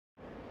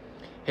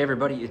Hey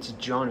everybody, it's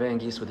John Van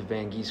Gies with the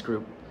Van Gies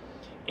Group.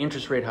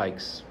 Interest rate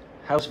hikes,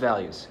 house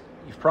values.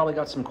 You've probably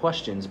got some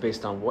questions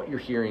based on what you're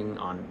hearing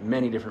on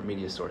many different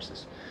media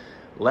sources.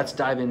 Let's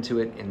dive into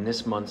it in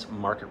this month's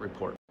market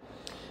report.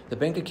 The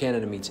Bank of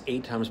Canada meets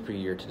 8 times per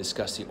year to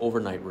discuss the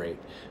overnight rate,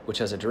 which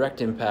has a direct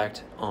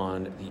impact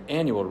on the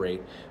annual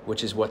rate,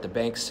 which is what the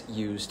banks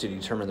use to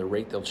determine the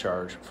rate they'll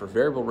charge for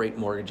variable rate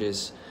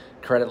mortgages,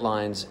 credit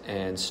lines,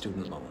 and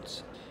student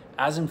loans.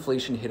 As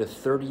inflation hit a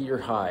 30-year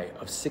high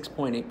of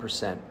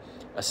 6.8%,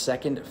 a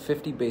second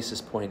 50 basis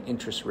point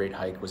interest rate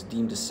hike was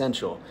deemed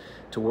essential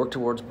to work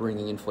towards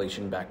bringing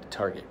inflation back to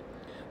target.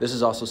 This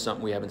is also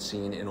something we haven't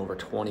seen in over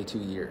 22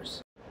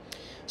 years.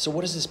 So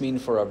what does this mean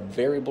for our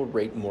variable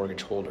rate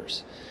mortgage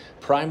holders?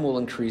 Prime will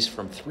increase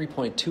from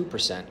 3.2%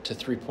 to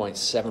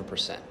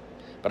 3.7%,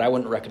 but I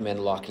wouldn't recommend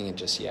locking in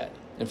just yet.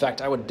 In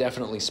fact, I would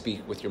definitely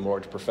speak with your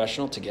mortgage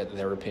professional to get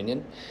their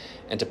opinion.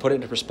 And to put it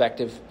into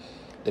perspective,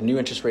 the new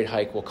interest rate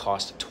hike will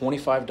cost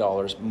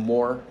 $25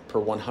 more per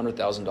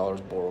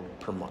 $100,000 borrowed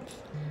per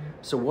month.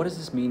 So what does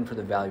this mean for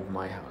the value of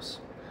my house?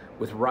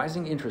 With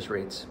rising interest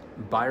rates,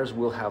 buyers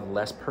will have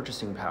less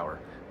purchasing power,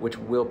 which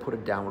will put a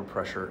downward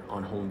pressure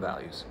on home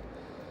values.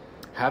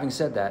 Having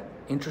said that,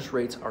 interest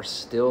rates are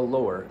still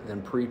lower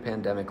than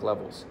pre-pandemic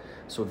levels.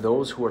 So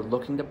those who are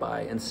looking to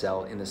buy and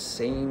sell in the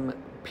same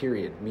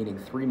period, meaning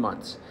 3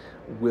 months,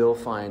 will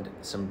find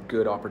some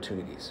good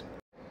opportunities.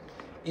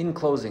 In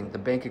closing, the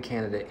Bank of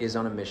Canada is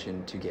on a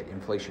mission to get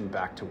inflation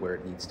back to where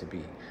it needs to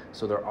be.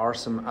 So there are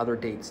some other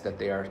dates that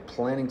they are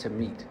planning to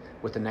meet,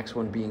 with the next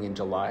one being in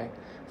July,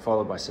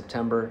 followed by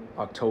September,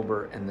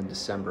 October, and then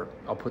December.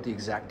 I'll put the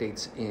exact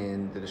dates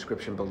in the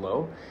description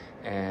below,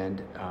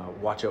 and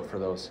watch out for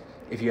those.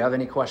 If you have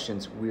any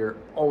questions, we're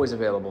always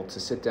available to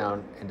sit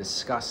down and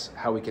discuss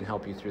how we can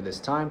help you through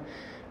this time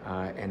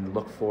and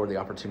look for the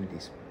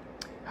opportunities.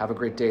 Have a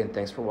great day, and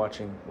thanks for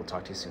watching. We'll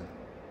talk to you soon.